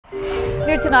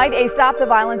New tonight, a Stop the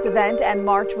Violence event and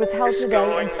march was held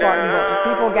today in Spartanburg.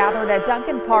 People gathered at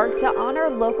Duncan Park to honor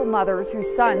local mothers whose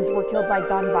sons were killed by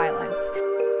gun violence.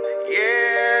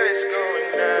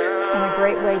 And a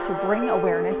great way to bring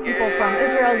awareness. People from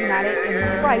Israel United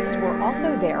in Christ were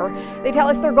also there. They tell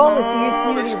us their goal is to use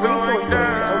community resources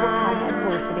to overcome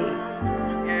adversity.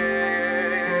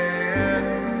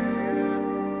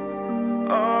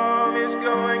 All is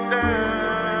going down.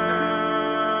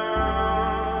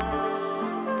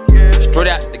 Straight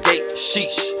out the gate,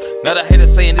 sheesh. Now the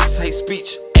haters saying this is hate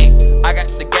speech. Ay, I got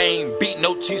the game beat,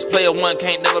 no cheats. Player one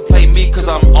can't never play me, cause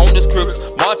I'm on the scripts.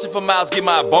 Marching for miles, get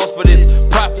my bones for this.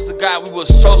 Prophets of God, we was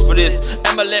chose for this.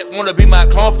 Amalek wanna be my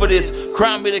clone for this.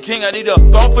 Crown me the king, I need a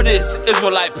throne for this.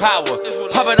 Israelite power.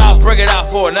 Pop it off, break it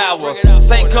out for an hour.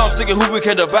 Saint come singing who we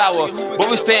can devour. But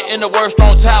we stand in the word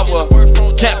strong tower.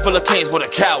 Camp full of kings with a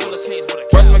cowards.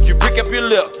 First make you pick up your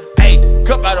lip. Ayy,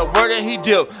 cup out a word and he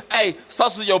dip. Ayy,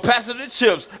 sauce of your pastor the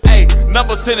chips. Ayy,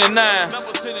 number 10 and 9.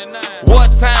 What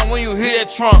time when you hear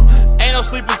that trump? Ain't no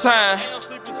sleeping time.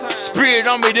 Spirit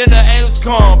on me, then the angels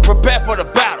come. Prepare for the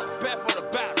battle.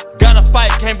 Gotta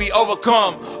fight, can't be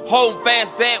overcome. Hold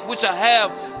fast that which I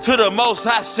have. To the most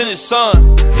high sent his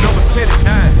son. Number 10 and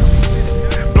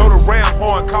 9. Blow the ram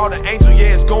horn, call the angel,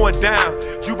 yeah, it's going down.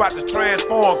 You about to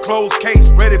transform, closed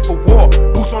case, ready for war.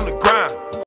 Boots on the ground.